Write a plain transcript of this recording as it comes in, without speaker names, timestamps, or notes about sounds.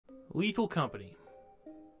Lethal Company.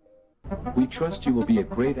 We trust you will be a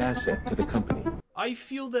great asset to the company. I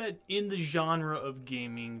feel that in the genre of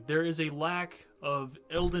gaming, there is a lack of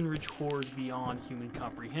Elden-rich horrors beyond human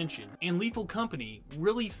comprehension, and Lethal Company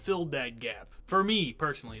really filled that gap. For me,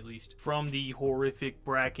 personally at least. From the horrific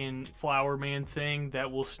Bracken flower man thing that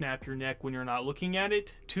will snap your neck when you're not looking at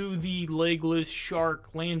it, to the legless shark,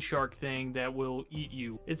 land shark thing that will eat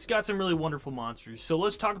you. It's got some really wonderful monsters, so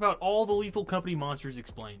let's talk about all the Lethal Company monsters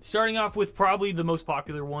explained. Starting off with probably the most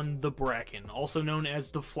popular one, the Bracken, also known as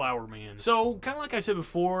the flower man. So, kind of like I said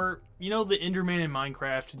before, you know the Enderman in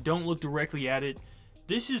Minecraft, don't look directly at it.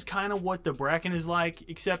 This is kind of what the Bracken is like,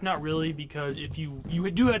 except not really, because if you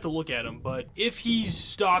do have to look at him, but if he's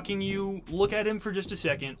stalking you, look at him for just a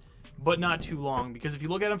second, but not too long, because if you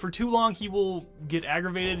look at him for too long, he will get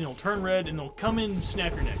aggravated, and he'll turn red, and he'll come in and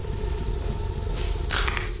snap your neck.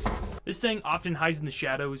 This thing often hides in the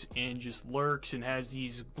shadows and just lurks and has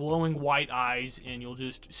these glowing white eyes, and you'll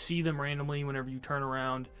just see them randomly whenever you turn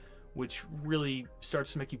around, which really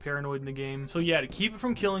starts to make you paranoid in the game. So yeah, to keep it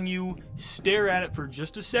from killing you, stare at it for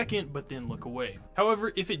just a second, but then look away.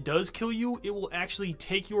 However, if it does kill you, it will actually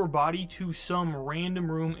take your body to some random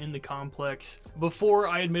room in the complex. Before,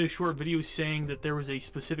 I had made a short video saying that there was a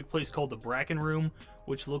specific place called the Bracken room,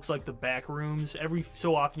 which looks like the back rooms. Every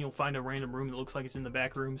so often you'll find a random room that looks like it's in the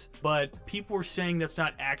back rooms. But people were saying that's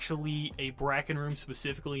not actually a Bracken room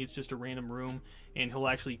specifically, it's just a random room, and he'll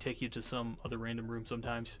actually take you to some other random room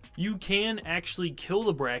sometimes. You can actually kill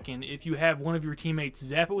the Bracken if you have one of your teammates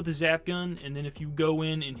zap it with a zap gun, and then if you go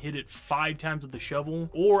in and hit it 5 times with the shovel,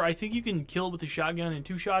 or I think you can kill it with a shotgun in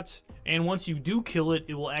 2 shots, and once you do kill it,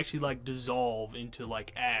 it will actually like dissolve into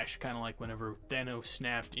like ash, kind of like whenever Thanos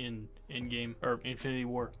snapped in Endgame, or Infinity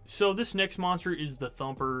War. So this next monster is the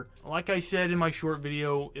Thumper. Like I said in my short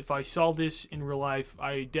video, if I saw this in real life,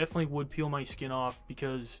 I definitely would peel my skin off,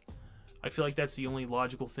 because I feel like that's the only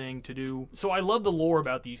logical thing to do. So I love the lore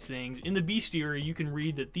about these things. In the bestiary, you can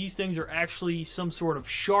read that these things are actually some sort of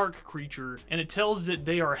shark creature, and it tells that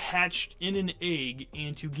they are hatched in an egg,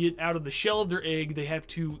 and to get out of the shell of their egg, they have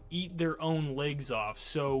to eat their own legs off.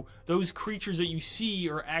 So those creatures that you see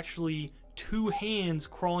are actually 2 hands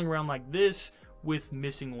crawling around like this with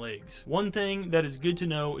missing legs. One thing that is good to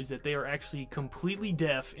know is that they are actually completely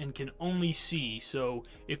deaf and can only see, so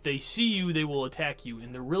if they see you, they will attack you,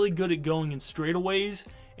 and they're really good at going in straightaways,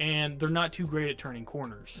 and they're not too great at turning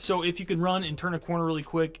corners. So if you can run and turn a corner really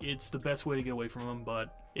quick, it's the best way to get away from them,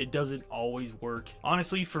 but it doesn't always work.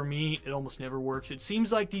 Honestly, for me, it almost never works. It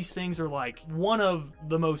seems like these things are like one of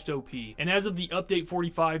the most OP. And as of the update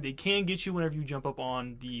 45, they can get you whenever you jump up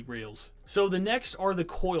on the rails. So the next are the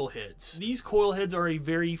Coil heads. These Coil heads are a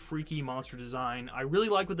very freaky monster design. I really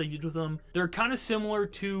like what they did with them. They're kind of similar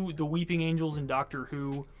to the Weeping Angels in Doctor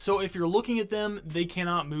Who. So if you're looking at them, they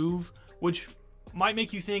cannot move, which might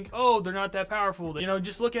make you think, oh, they're not that powerful. You know,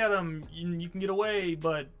 just look at them, you can get away,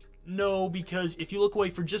 but no, because if you look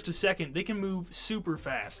away for just a second, they can move super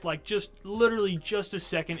fast. Like, just literally just a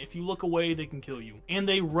second. If you look away, they can kill you. And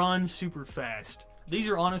they run super fast. These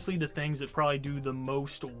are honestly the things that probably do the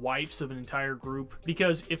most wipes of an entire group,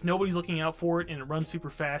 because if nobody's looking out for it and it runs super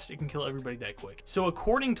fast, it can kill everybody that quick. So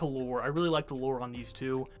according to lore, I really like the lore on these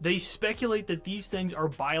two, they speculate that these things are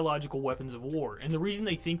biological weapons of war. And the reason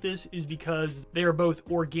they think this is because they are both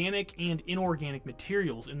organic and inorganic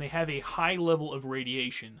materials, and they have a high level of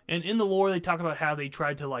radiation. And in the lore, they talk about how they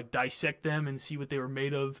tried to like dissect them and see what they were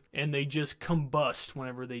made of, and they just combust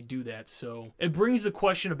whenever they do that. So it brings the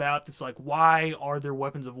question about this, like, why are there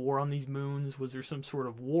weapons of war on these moons? Was there some sort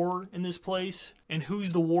of war in this place? And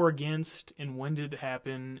who's the war against? And when did it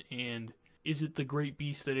happen? And is it the great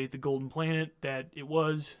beast that ate the golden planet that it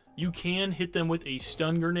was? You can hit them with a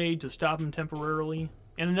stun grenade to stop them temporarily.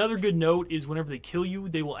 And another good note is whenever they kill you,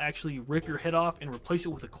 they will actually rip your head off and replace it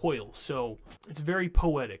with a coil. So it's very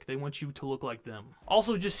poetic. They want you to look like them.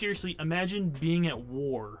 Also, just seriously, imagine being at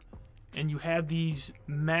war and you have these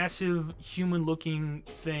massive human-looking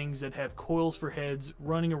things that have coils for heads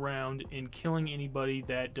running around and killing anybody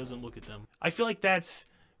that doesn't look at them. I feel like that's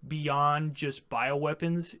beyond just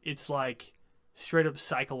bioweapons. It's like straight-up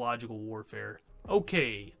psychological warfare.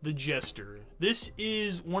 Okay, the Jester. This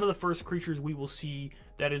is one of the first creatures we will see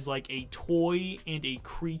that is like a toy and a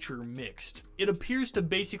creature mixed. It appears to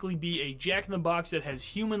basically be a jack-in-the-box that has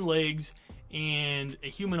human legs and a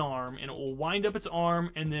human arm, and it will wind up its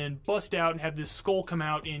arm and then bust out and have this skull come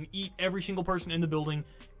out and eat every single person in the building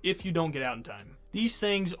if you don't get out in time. These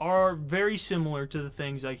things are very similar to the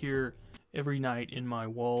things I hear every night in my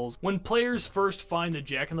walls. When players first find the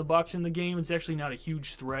Jack-in-the-Box in the game, it's actually not a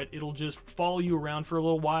huge threat. It'll just follow you around for a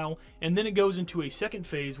little while, and then it goes into a second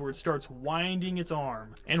phase where it starts winding its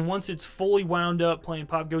arm. And once it's fully wound up, playing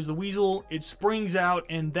Pop Goes the Weasel, it springs out,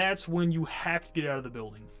 and that's when you have to get out of the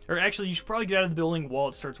building. Or actually, you should probably get out of the building while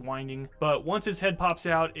it starts winding. But once its head pops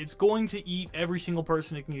out, it's going to eat every single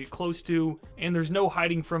person it can get close to, and there's no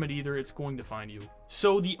hiding from it either. It's going to find you.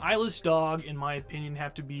 So the Eyeless dog, in my opinion,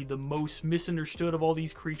 have to be the most misunderstood of all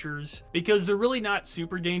these creatures, because they're really not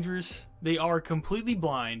super dangerous. They are completely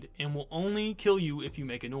blind and will only kill you if you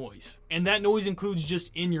make a noise. And that noise includes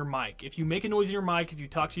just in your mic. If you make a noise in your mic, if you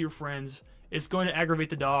talk to your friends, it's going to aggravate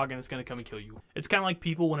the dog and it's going to come and kill you. It's kind of like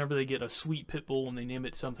people whenever they get a sweet pit bull and they name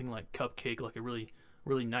it something like Cupcake, like a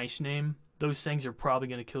really nice name. Those things are probably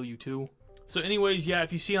going to kill you too. So anyways, yeah,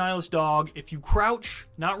 if you see an Eyeless dog, if you crouch,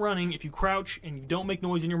 not running, if you crouch and you don't make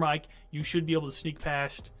noise in your mic, you should be able to sneak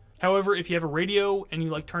past. However, if you have a radio and you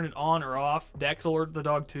like turn it on or off, that could alert the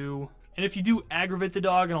dog too. And if you do aggravate the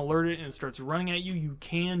dog and alert it and it starts running at you, you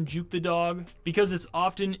can juke the dog, because it's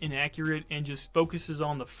often inaccurate and just focuses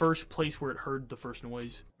on the first place where it heard the first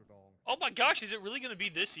noise. Oh my gosh, is it really going to be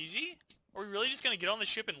this easy? Are we really just going to get on the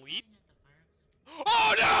ship and leave?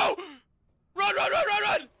 Oh no! Run, run, run, run,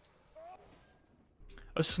 run!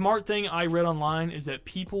 A smart thing I read online is that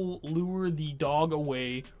people lure the dog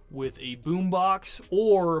away with a boombox,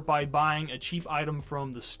 or by buying a cheap item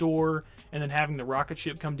from the store and then having the rocket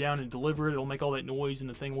ship come down and deliver it. It'll make all that noise and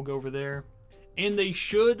the thing will go over there. And they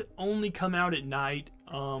should only come out at night.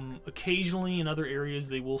 Occasionally in other areas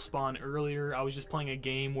they will spawn earlier. I was just playing a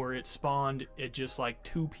game where it spawned at just like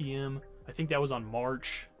 2 p.m. I think that was on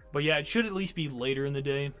March. But yeah, it should at least be later in the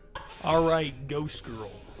day. Alright, Ghost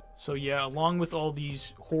Girl. So yeah, along with all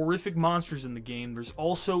these horrific monsters in the game, there's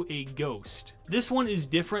also a ghost. This one is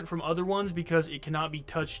different from other ones because it cannot be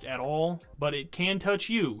touched at all, but it can touch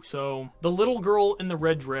you. So the little girl in the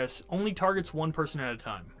red dress only targets one person at a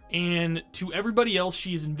time. And to everybody else,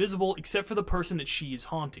 she is invisible except for the person that she is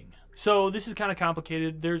haunting. So this is kind of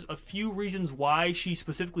complicated. There's a few reasons why she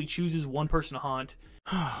specifically chooses one person to haunt.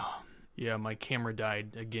 Yeah, my camera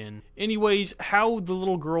died again. Anyways, how the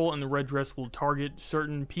little girl in the red dress will target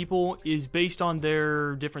certain people is based on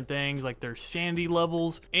their different things, like their sanity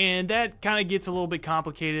levels, and that kind of gets a little bit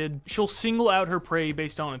complicated. She'll single out her prey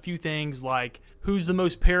based on a few things, like who's the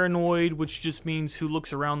most paranoid, which just means who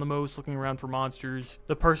looks around the most, looking around for monsters,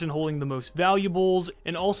 the person holding the most valuables,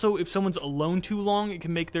 and also if someone's alone too long, it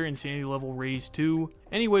can make their insanity level raise too.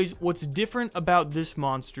 Anyways, what's different about this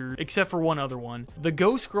monster, except for one other one, the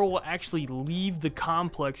Ghost Girl will actually leave the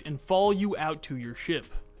complex and follow you out to your ship.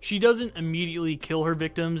 She doesn't immediately kill her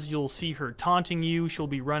victims. You'll see her taunting you. She'll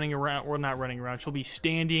be running around, or not running around, she'll be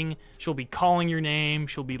standing, she'll be calling your name,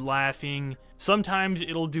 she'll be laughing. Sometimes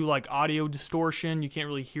it'll do like audio distortion. You can't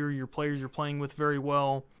really hear your players you're playing with very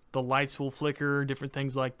well. The lights will flicker, different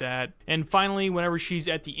things like that. And finally, whenever she's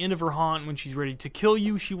at the end of her haunt, when she's ready to kill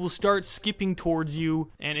you, she will start skipping towards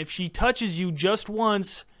you. And if she touches you just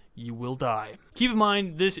once, you will die. Keep in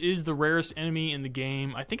mind, this is the rarest enemy in the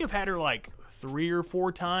game. I think I've had her like 3 or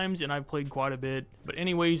 4 times, and I've played quite a bit. But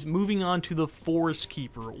anyways, moving on to the Forest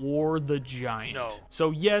Keeper, or the Giant. No.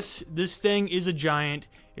 So yes, this thing is a giant.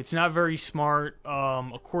 It's not very smart.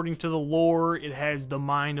 According to the lore, it has the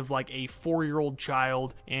mind of like a 4-year-old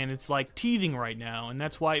child, and it's like teething right now, and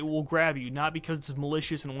that's why it will grab you. Not because it's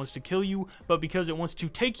malicious and wants to kill you, but because it wants to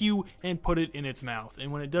take you and put it in its mouth.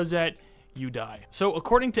 And when it does that, you die. So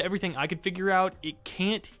according to everything I could figure out, it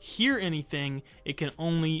can't hear anything, it can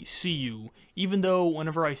only see you. Even though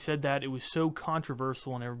whenever I said that, it was so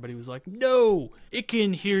controversial and everybody was like, no, it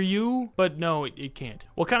can hear you. But no, it can't.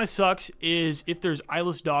 What kind of sucks is if there's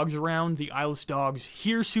eyeless dogs around, the eyeless dogs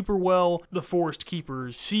hear super well, the Forest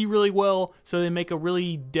Keepers see really well, so they make a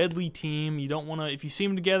really deadly team. You don't want to, if you see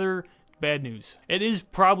them together, bad news. It is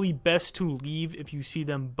probably best to leave if you see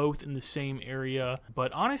them both in the same area,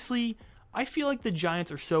 but honestly, I feel like the giants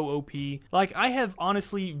are so OP. Like, I have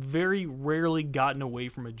honestly very rarely gotten away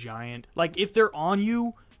from a giant. Like, if they're on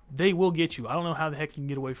you, they will get you. I don't know how the heck you can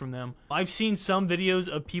get away from them. I've seen some videos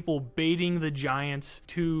of people baiting the giants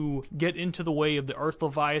to get into the way of the Earth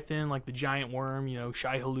Leviathan, like the giant worm, you know,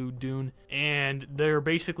 Shai-Hulud Dune. And they're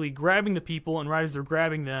basically grabbing the people, and right as they're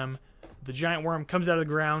grabbing them, the giant worm comes out of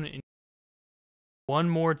the ground. And one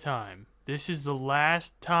more time. This is the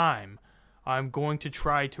last time I'm going to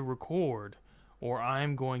try to record, or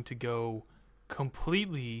I'm going to go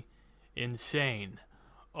completely insane.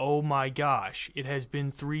 Oh my gosh, it has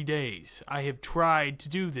been 3 days. I have tried to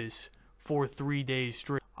do this for 3 days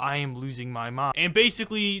straight. I am losing my mind. And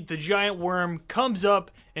basically, the giant worm comes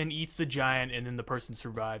up and eats the giant, and then the person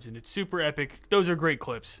survives, and it's super epic. Those are great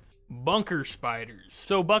clips. Bunker spiders.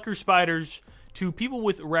 So bunker spiders, to people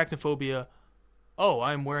with arachnophobia... Oh,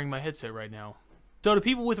 I'm wearing my headset right now. So to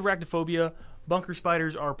people with arachnophobia, bunker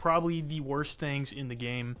spiders are probably the worst things in the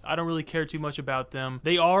game. I don't really care too much about them.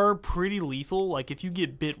 They are pretty lethal. Like, if you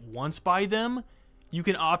get bit once by them, you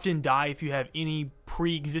can often die if you have any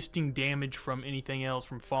pre-existing damage from anything else,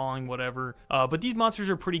 from falling, whatever. But these monsters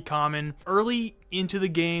are pretty common. Early into the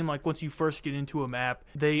game, like once you first get into a map,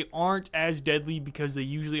 they aren't as deadly because they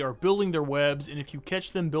usually are building their webs, and if you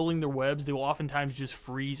catch them building their webs, they will oftentimes just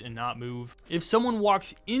freeze and not move. If someone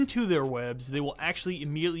walks into their webs, they will actually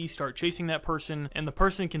immediately start chasing that person, and the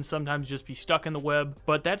person can sometimes just be stuck in the web,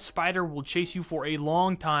 but that spider will chase you for a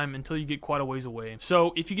long time until you get quite a ways away.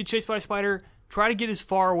 So if you get chased by a spider, try to get as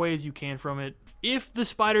far away as you can from it. If the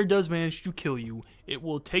spider does manage to kill you, it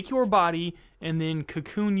will take your body and then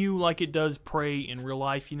cocoon you like it does prey in real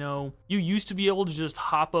life, you know. You used to be able to just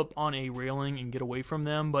hop up on a railing and get away from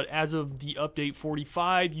them, but as of the update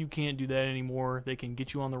 45, you can't do that anymore. They can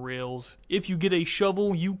get you on the rails. If you get a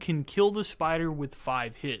shovel, you can kill the spider with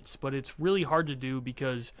 5 hits, but it's really hard to do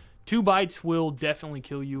because 2 bites will definitely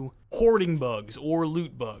kill you. Hoarding bugs or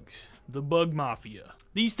loot bugs. The bug mafia.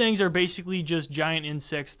 These things are basically just giant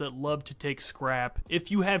insects that love to take scrap.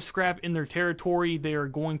 If you have scrap in their territory, they are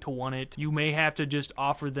going to want it. You may have to just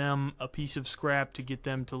offer them a piece of scrap to get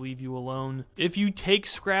them to leave you alone. If you take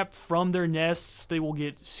scrap from their nests, they will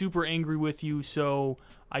get super angry with you, so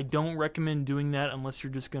I don't recommend doing that unless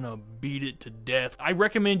you're just gonna beat it to death. I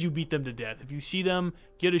recommend you beat them to death. If you see them,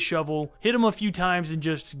 get a shovel, hit them a few times, and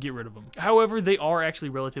just get rid of them. However, they are actually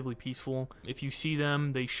relatively peaceful. If you see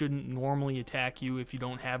them, they shouldn't normally attack you if you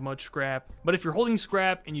don't have much scrap. But if you're holding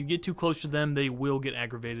scrap and you get too close to them, they will get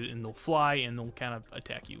aggravated and they'll fly and they'll kind of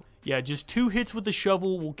attack you. Yeah, just 2 hits with the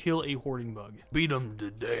shovel will kill a hoarding bug. Beat them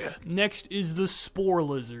to death. Next is the spore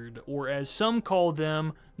lizard, or as some call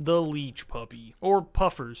them, the leech puppy. Or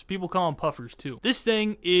puffers. People call them puffers too. This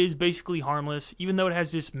thing is basically harmless. Even though it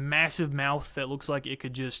has this massive mouth that looks like it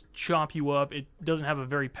could just chomp you up, it doesn't have a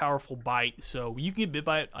very powerful bite, so you can get bit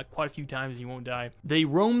by it quite a few times and you won't die. They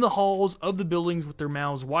roam the halls of the buildings with their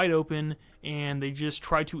mouths wide open, and they just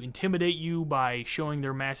try to intimidate you by showing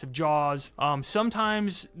their massive jaws.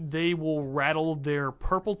 Sometimes they will rattle their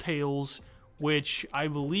purple tails, which I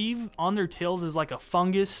believe on their tails is like a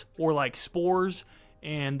fungus or like spores,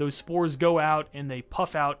 and those spores go out and they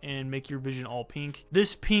puff out and make your vision all pink.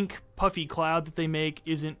 This pink puffy cloud that they make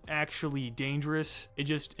isn't actually dangerous, it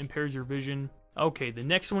just impairs your vision. Okay, the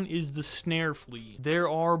next one is the Snare Flea. There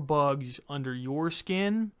are bugs under your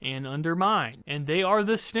skin and under mine, and they are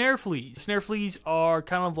the Snare Fleas. Snare Fleas are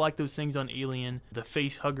kind of like those things on Alien, the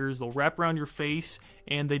face huggers. They'll wrap around your face,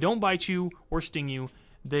 and they don't bite you or sting you.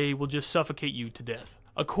 They will just suffocate you to death.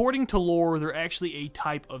 According to lore, they're actually a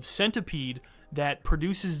type of centipede that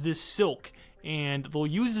produces this silk, and they'll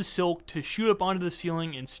use the silk to shoot up onto the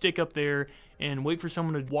ceiling and stick up there and wait for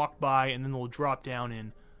someone to walk by, and then they'll drop down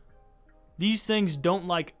in. These things don't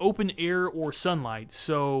like open air or sunlight,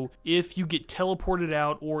 so if you get teleported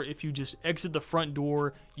out or if you just exit the front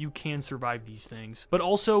door, you can survive these things. But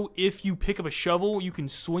also, if you pick up a shovel, you can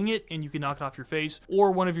swing it and you can knock it off your face,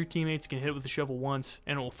 or one of your teammates can hit it with the shovel once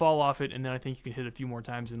and it will fall off it, and then I think you can hit it a few more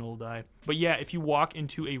times and it'll die. But yeah, if you walk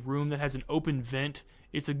into a room that has an open vent,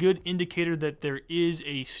 it's a good indicator that there is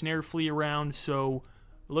a snare flea around, so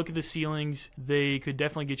look at the ceilings. They could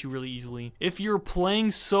definitely get you really easily. If you're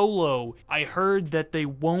playing solo, I heard that they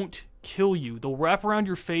won't kill you. They'll wrap around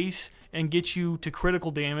your face and get you to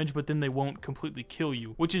critical damage, but then they won't completely kill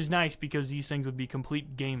you, which is nice because these things would be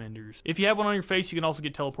complete game enders. If you have one on your face, you can also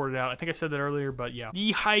get teleported out. I think I said that earlier, but yeah.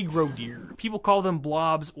 The Hygrodere. People call them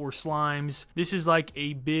blobs or slimes. This is like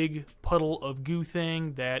a big puddle of goo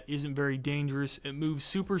thing that isn't very dangerous. It moves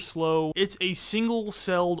super slow. It's a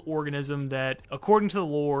single-celled organism that, according to the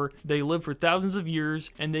lore, they live for thousands of years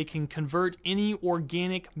and they can convert any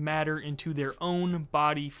organic matter into their own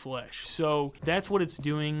body flesh. So that's what it's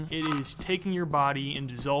doing. It is taking your body and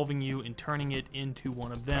dissolving you and turning it into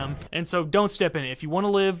one of them. And so don't step in it. If you want to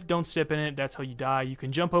live, don't step in it. That's how you die. You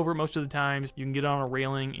can jump over it most of the times. You can get on a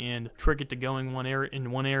railing and trick it to going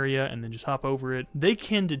in one area and then just hop over it. They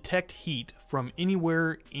can detect heat from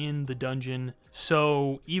anywhere in the dungeon.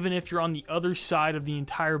 So even if you're on the other side of the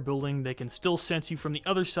entire building, they can still sense you from the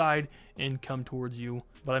other side and come towards you.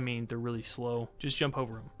 but I mean, they're really slow. Just jump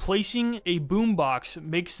over them. Placing a boombox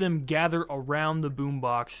makes them gather around the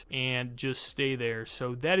boombox and just stay there.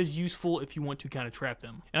 So that is useful if you want to kind of trap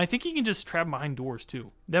them. And I think you can just trap them behind doors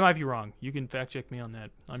too. That might be wrong. You can fact check me on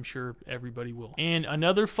that. I'm sure everybody will. And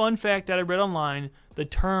another fun fact that I read online, the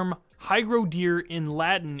term Hygrodere in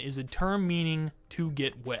Latin is a term meaning to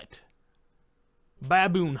get wet.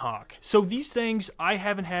 Baboon hawk. So these things I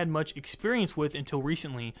haven't had much experience with until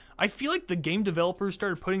recently. I feel like the game developers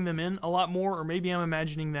started putting them in a lot more, or maybe I'm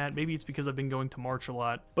imagining that. Maybe it's because I've been going to March a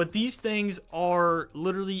lot. But these things are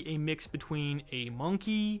literally a mix between a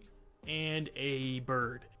monkey and a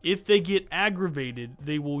bird. If they get aggravated,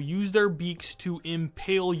 they will use their beaks to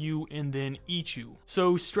impale you and then eat you.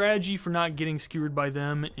 So strategy for not getting skewered by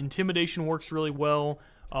them. Intimidation works really well.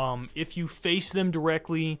 If you face them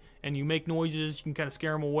directly and you make noises, you can kind of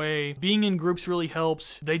scare them away. Being in groups really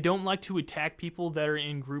helps. They don't like to attack people that are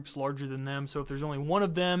in groups larger than them. So if there's only one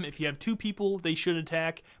of them, if you have two people, they should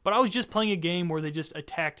attack. But I was just playing a game where they just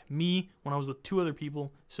attacked me when I was with two other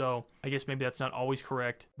people. So I guess maybe that's not always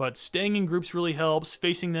correct. But staying in groups really helps.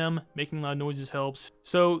 Facing them, making loud noises helps.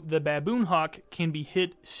 So the baboon hawk can be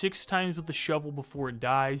hit 6 times with a shovel before it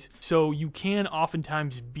dies. So you can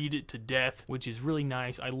oftentimes beat it to death, which is really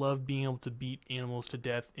nice. I love being able to beat animals to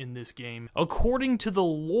death in this game. According to the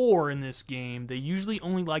lore in this game, they usually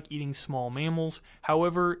only like eating small mammals.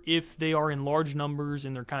 However, if they are in large numbers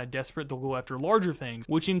and they're kind of desperate, they'll go after larger things,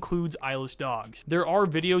 which includes eyeless dogs. There are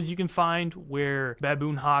videos you can find where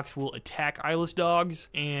baboon hawks will attack eyeless dogs,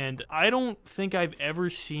 and I don't think I've ever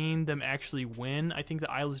seen them actually win. I think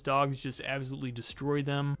the eyeless dogs just absolutely destroy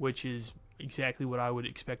them, which is exactly what I would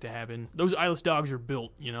expect to happen. Those eyeless dogs are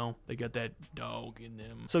built, you know, they got that dog in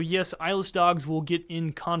them. So yes, eyeless dogs will get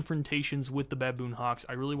in confrontations with the baboon hawks.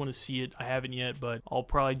 I really want to see it. I haven't yet, but I'll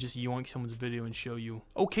probably just yoink someone's video and show you.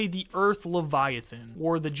 Okay, the earth Leviathan,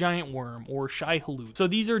 or the giant worm, or Shai-Hulud. So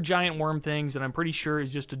these are giant worm things that I'm pretty sure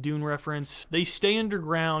is just a Dune reference. They stay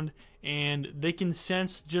underground and they can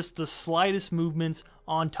sense just the slightest movements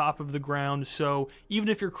on top of the ground, so even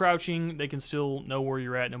if you're crouching, they can still know where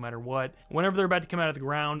you're at no matter what. Whenever they're about to come out of the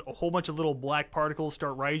ground, a whole bunch of little black particles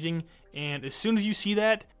start rising, and as soon as you see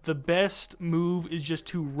that, the best move is just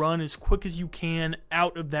to run as quick as you can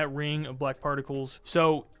out of that ring of black particles.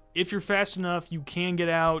 So if you're fast enough, you can get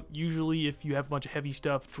out. Usually, if you have a bunch of heavy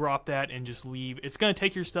stuff, drop that and just leave. It's going to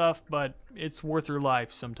take your stuff, but it's worth your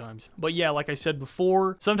life sometimes. But yeah, like I said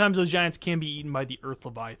before, sometimes those giants can be eaten by the earth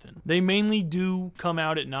Leviathan. They mainly do come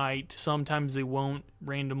out at night. Sometimes they won't,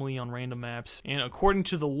 randomly on random maps. And according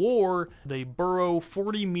to the lore, they burrow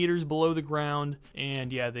 40 meters below the ground.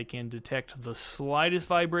 And yeah, they can detect the slightest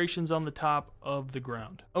vibrations on the top of the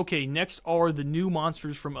ground. Okay, next are the new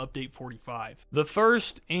monsters from Update 45. The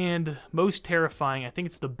first and most terrifying, I think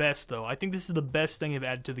it's the best though, I think this is the best thing they've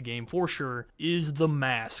added to the game for sure, is the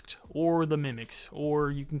masked, or the mimics,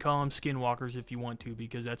 or you can call them skinwalkers if you want to,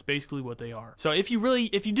 because that's basically what they are. So if you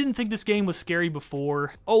didn't think this game was scary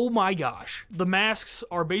before, oh my gosh. The masks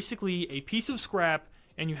are basically a piece of scrap,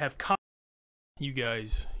 and you have you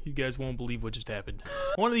guys won't believe what just happened.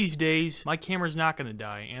 One of these days, my camera's not gonna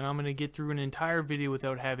die, and I'm gonna get through an entire video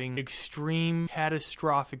without having extreme,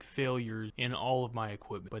 catastrophic failures in all of my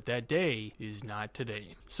equipment. But that day is not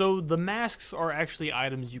today. So the masks are actually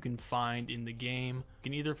items you can find in the game. You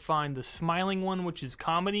can either find the smiling one, which is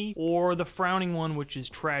comedy, or the frowning one, which is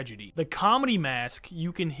tragedy. The comedy mask,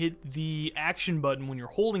 you can hit the action button when you're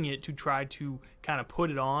holding it to try to kind of put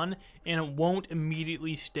it on, and it won't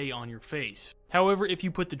immediately stay on your face. However, if you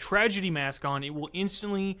put the tragedy mask on, it will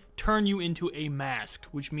instantly turn you into a masked,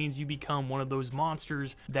 which means you become one of those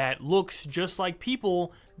monsters that looks just like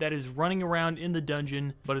people, that is running around in the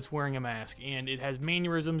dungeon, but it's wearing a mask, and it has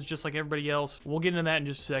mannerisms just like everybody else. We'll get into that in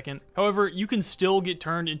just a second. However, you can still get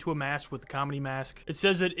turned into a mask with the comedy mask. It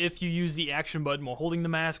says that if you use the action button while holding the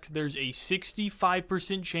mask, there's a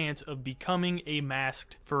 65% chance of becoming a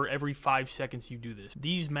masked for every 5 seconds you do this.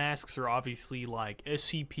 These masks are obviously like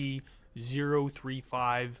SCP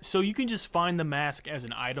 035. So you can just find the mask as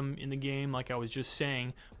an item in the game, like I was just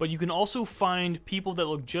saying, but you can also find people that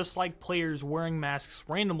look just like players wearing masks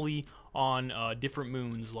randomly on different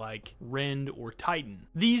moons like Rend or Titan.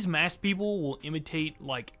 These masked people will imitate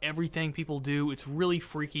like everything people do. It's really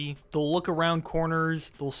freaky. They'll look around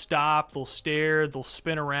corners, they'll stop, they'll stare, they'll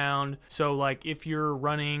spin around. So like if you're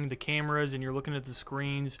running the cameras and you're looking at the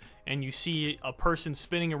screens and you see a person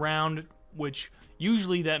spinning around, which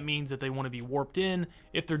usually that means that they want to be warped in.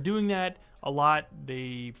 If they're doing that, a lot,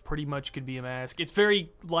 they pretty much could be a mask. It's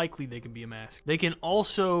very likely they can be a mask. They can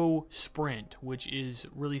also sprint, which is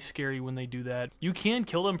really scary when they do that. You can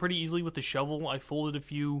kill them pretty easily with the shovel. I folded a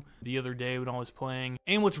few the other day when I was playing.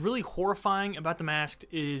 And what's really horrifying about the masked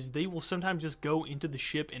is they will sometimes just go into the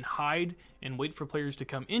ship and hide and wait for players to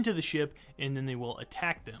come into the ship, and then they will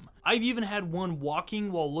attack them. I've even had one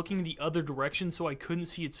walking while looking the other direction so I couldn't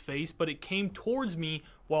see its face, but it came towards me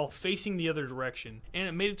while facing the other direction, and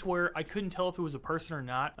it made it to where I couldn't tell if it was a person or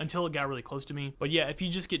not until it got really close to me. But yeah, if you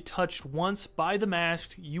just get touched once by the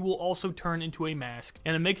masked, you will also turn into a mask,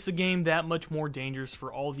 and it makes the game that much more dangerous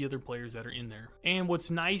for all the other players that are in there. And what's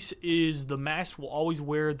nice is the masked will always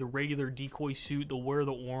wear the regular decoy suit. They'll wear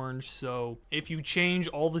the orange, so if you change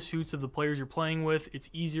all the suits of the players you're playing with, it's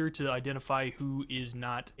easier to identify who is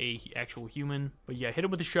not a actual human. But yeah, hit it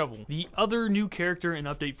with a shovel. The other new character in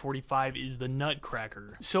update 45 is the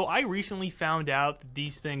Nutcracker. So I recently found out that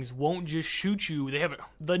these things won't just shoot you.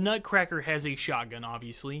 The Nutcracker has a shotgun,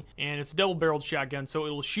 obviously, and it's a double-barreled shotgun, so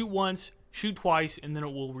it'll shoot once, shoot twice, and then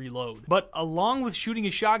it will reload. But along with shooting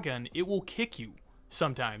a shotgun, it will kick you.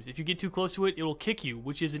 Sometimes. If you get too close to it, it'll kick you,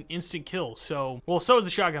 which is an instant kill. So is the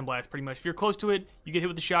shotgun blast, pretty much. If you're close to it, you get hit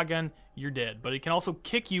with the shotgun, you're dead. But it can also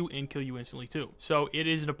kick you and kill you instantly, too. So it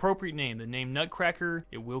is an appropriate name. The name Nutcracker,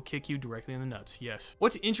 it will kick you directly in the nuts, yes.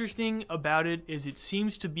 What's interesting about it is it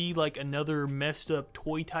seems to be like another messed up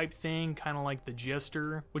toy type thing, kind of like the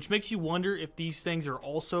Jester, which makes you wonder if these things are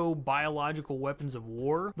also biological weapons of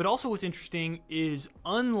war. But also what's interesting is,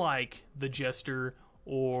 unlike the Jester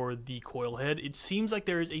or the Coil head, it seems like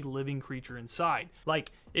there is a living creature inside.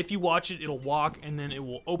 Like, if you watch it, it'll walk, and then it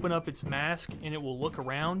will open up its mask, and it will look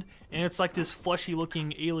around, and it's like this fleshy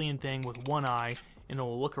looking alien thing with one eye, and it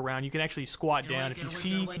will look around. You can actually squat down. If you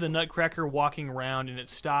see the Nutcracker walking around and it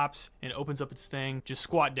stops and opens up its thing, just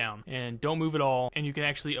squat down and don't move at all, and you can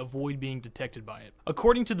actually avoid being detected by it.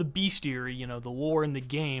 According to the bestiary, you know, the lore in the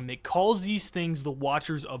game, it calls these things the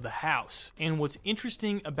Watchers of the House. And what's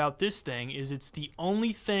interesting about this thing is it's the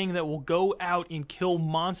only thing that will go out and kill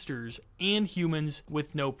monsters and humans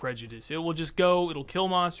with no prejudice. It will just go, it'll kill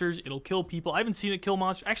monsters, it'll kill people. I haven't seen it kill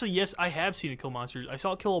monsters. Actually, yes, I have seen it kill monsters. I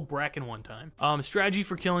saw it kill a Bracken one time. Strategy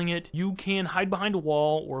for killing it: you can hide behind a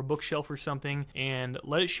wall or a bookshelf or something and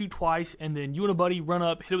let it shoot twice, and then you and a buddy run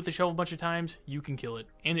up, hit it with the shovel a bunch of times, you can kill it.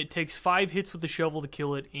 And it takes 5 hits with the shovel to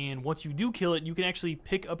kill it, and once you do kill it, you can actually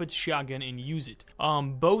pick up its shotgun and use it.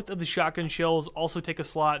 Both of the shotgun shells also take a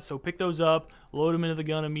slot, so pick those up, load them into the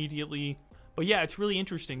gun immediately. But yeah, it's really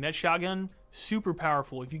interesting. That shotgun, super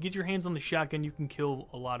powerful. If you get your hands on the shotgun, you can kill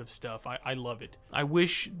a lot of stuff. I love it. I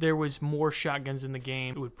wish there was more shotguns in the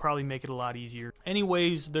game. It would probably make it a lot easier.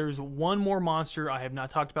 Anyways, there's one more monster I have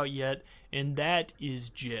not talked about yet, and that is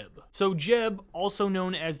Jeb. So Jeb, also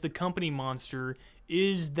known as the company monster,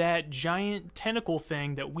 is that giant tentacle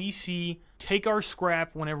thing that we see take our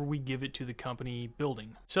scrap whenever we give it to the company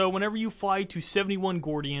building. So whenever you fly to 71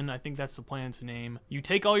 Gordian, I think that's the planet's name, you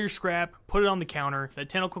take all your scrap, put it on the counter, that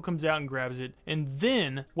tentacle comes out and grabs it, and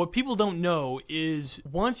then what people don't know is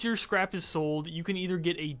once your scrap is sold, you can either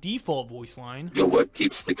get a default voice line, You're what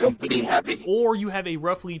keeps the company happy. or you have a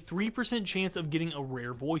roughly 3% chance of getting a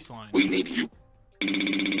rare voice line. We need you.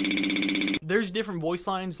 There's different voice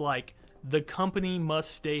lines like, "The company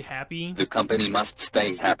must stay happy." The company must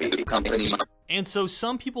stay happy. The company must... And so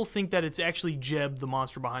some people think that it's actually Jeb, the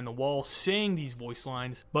monster behind the wall, saying these voice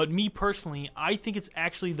lines. But me personally, I think it's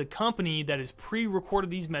actually the company that has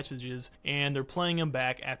pre-recorded these messages and they're playing them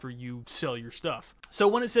back after you sell your stuff. So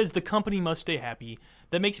when it says the company must stay happy,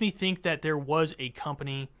 that makes me think that there was a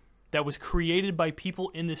company that was created by people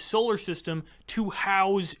in this solar system to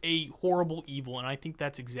house a horrible evil, and I think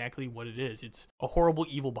that's exactly what it is. It's a horrible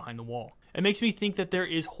evil behind the wall. It makes me think that there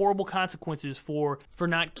is horrible consequences for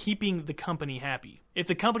not keeping the company happy. If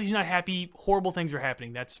the company's not happy, horrible things are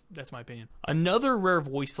happening. That's my opinion. Another rare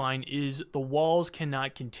voice line is "the walls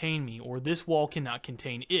cannot contain me," or "this wall cannot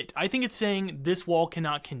contain it." I think it's saying "this wall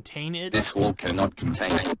cannot contain it." This wall cannot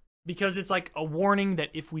contain it. Because it's like a warning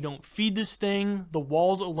that if we don't feed this thing, the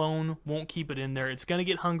walls alone won't keep it in there. It's going to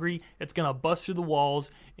get hungry, it's going to bust through the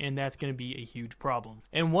walls, and that's going to be a huge problem.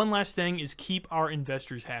 And one last thing is keep our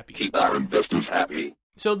investors happy. Keep our investors happy.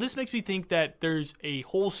 So this makes me think that there's a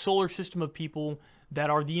whole solar system of people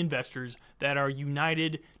that are the investors that are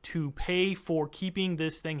united to pay for keeping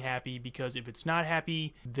this thing happy, because if it's not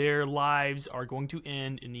happy, their lives are going to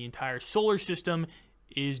end and the entire solar system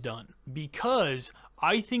is done. Because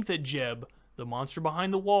I think that Jeb, the monster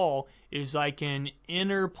behind the wall, is like an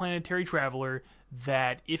interplanetary traveler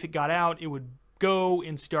that if it got out, it would go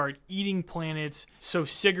and start eating planets. So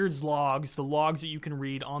Sigurd's logs, the logs that you can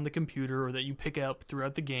read on the computer or that you pick up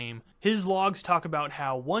throughout the game, his logs talk about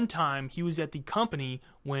how one time he was at the company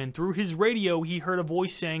when through his radio he heard a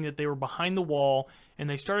voice saying that they were behind the wall, and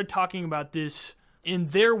they started talking about this. In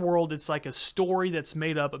their world, it's like a story that's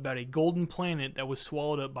made up about a golden planet that was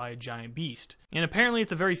swallowed up by a giant beast. And apparently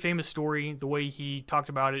it's a very famous story, the way he talked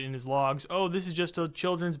about it in his logs. Oh, this is just a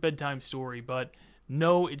children's bedtime story. But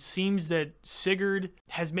no, it seems that Sigurd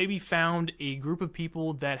has maybe found a group of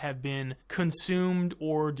people that have been consumed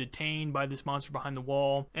or detained by this monster behind the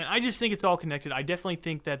wall. And I just think it's all connected. I definitely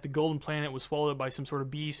think that the golden planet was swallowed up by some sort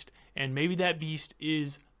of beast, and maybe that beast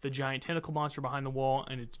is the giant tentacle monster behind the wall,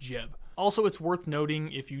 and it's Jeb. Also, it's worth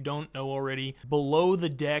noting, if you don't know already, below the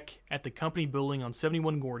deck at the company building on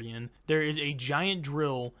 71 Gordian, there is a giant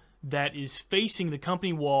drill that is facing the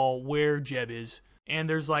company wall where Jeb is. And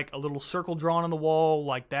there's like a little circle drawn on the wall,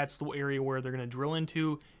 like that's the area where they're going to drill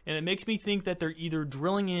into. And it makes me think that they're either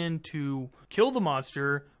drilling in to kill the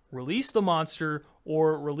monster, release the monster,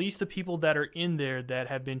 or release the people that are in there that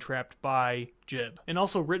have been trapped by Jeb. And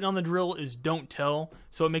also written on the drill is "Don't Tell,"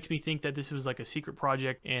 so it makes me think that this was like a secret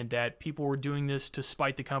project and that people were doing this to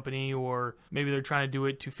spite the company, or maybe they're trying to do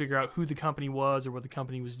it to figure out who the company was or what the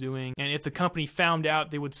company was doing. And if the company found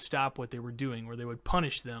out, they would stop what they were doing, or they would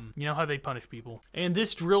punish them. You know how they punish people. And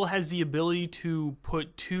this drill has the ability to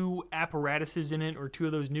put 2 apparatuses in it, or 2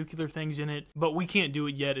 of those nuclear things in it, but we can't do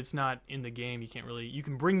it yet. It's not in the game. You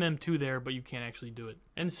can bring them to there, but you can't actually do it.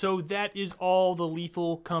 And so that is all the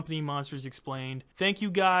Lethal Company monsters explained. Thank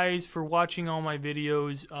you guys for watching all my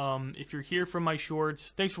videos. If you're here from my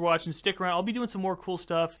shorts, thanks for watching. Stick around. I'll be doing some more cool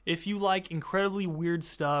stuff. If you like incredibly weird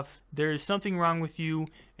stuff, there is something wrong with you,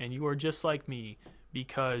 and you are just like me,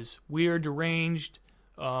 because we are deranged.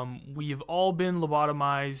 We have all been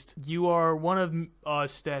lobotomized. You are one of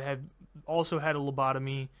us that have also had a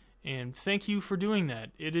lobotomy, and thank you for doing that.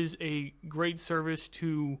 It is a great service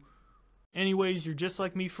to... Anyways, you're just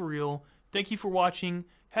like me for real. Thank you for watching.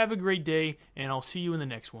 Have a great day, and I'll see you in the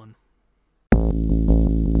next one.